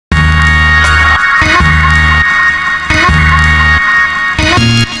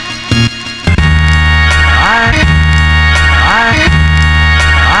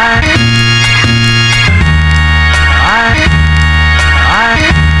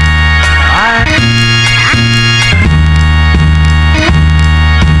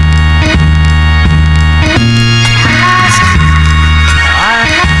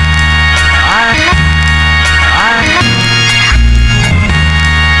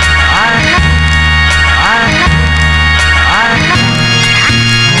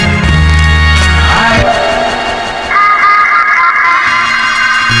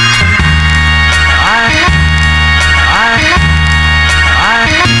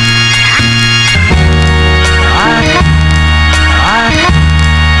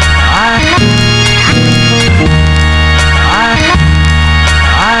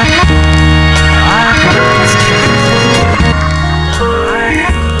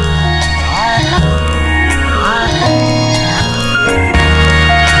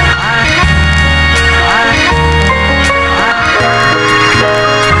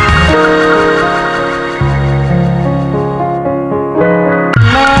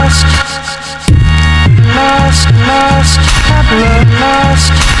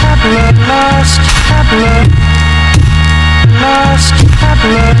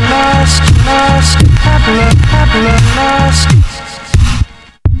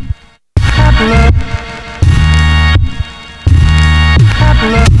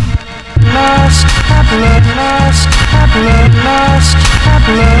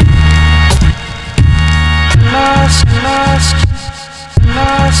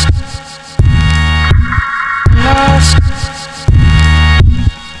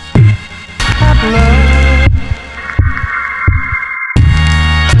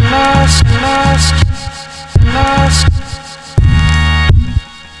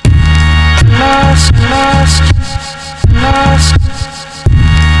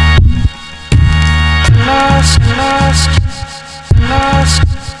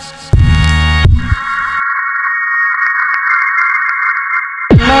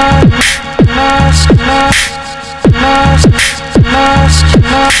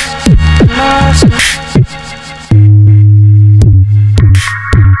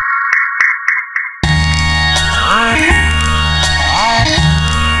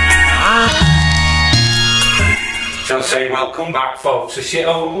Shall say welcome back, folks. A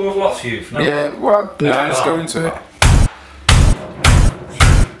shithole of lost youth. No? Yeah, well, let's go into it.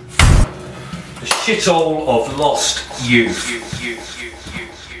 The shithole of lost youth.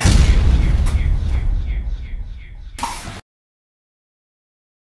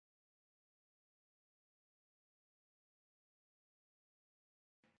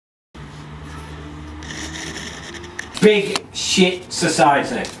 Big shit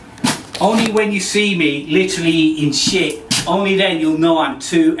society. Only when you see me literally in shit, only then you'll know I'm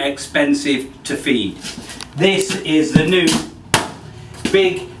too expensive to feed. This is the new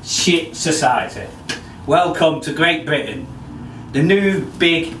big shit society. Welcome to Great Britain. The new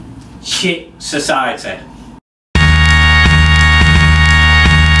big shit society.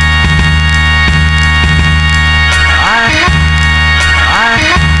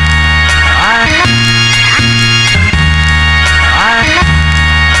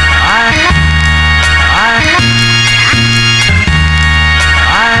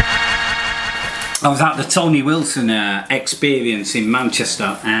 I was at the Tony Wilson experience in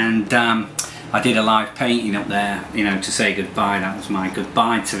Manchester, and I did a live painting up there, you know, to say goodbye. That was my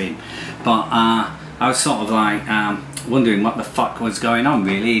goodbye to him. But I was sort of like wondering what the fuck was going on,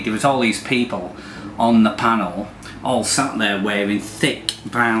 really. There was all these people on the panel, all sat there wearing thick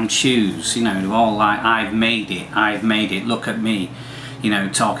brown shoes, you know, they were all like, I've made it, look at me, you know,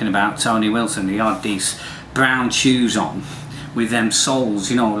 talking about Tony Wilson. He had these brown shoes on with them soles,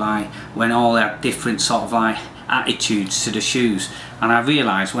 you know, like when all had different sort of like attitudes to the shoes. And I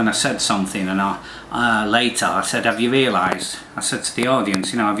realised when I said something, and later I said, have you realised, I said to the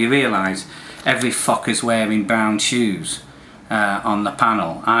audience, you know, have you realised every fucker's wearing brown shoes on the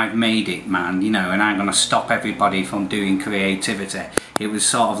panel? I've made it, man, you know, and I'm going to stop everybody from doing creativity. It was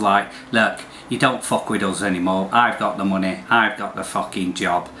sort of like, look, you don't fuck with us anymore. I've got the money, I've got the fucking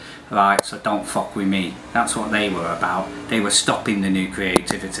job, right, so don't fuck with me. That's what they were about. They were stopping the new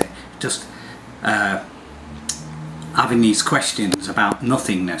creativity, just having these questions about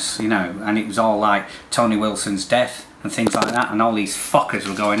nothingness, you know. And it was all like Tony Wilson's death and things like that, and all these fuckers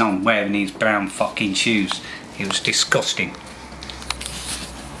were going on wearing these brown fucking shoes. It was disgusting.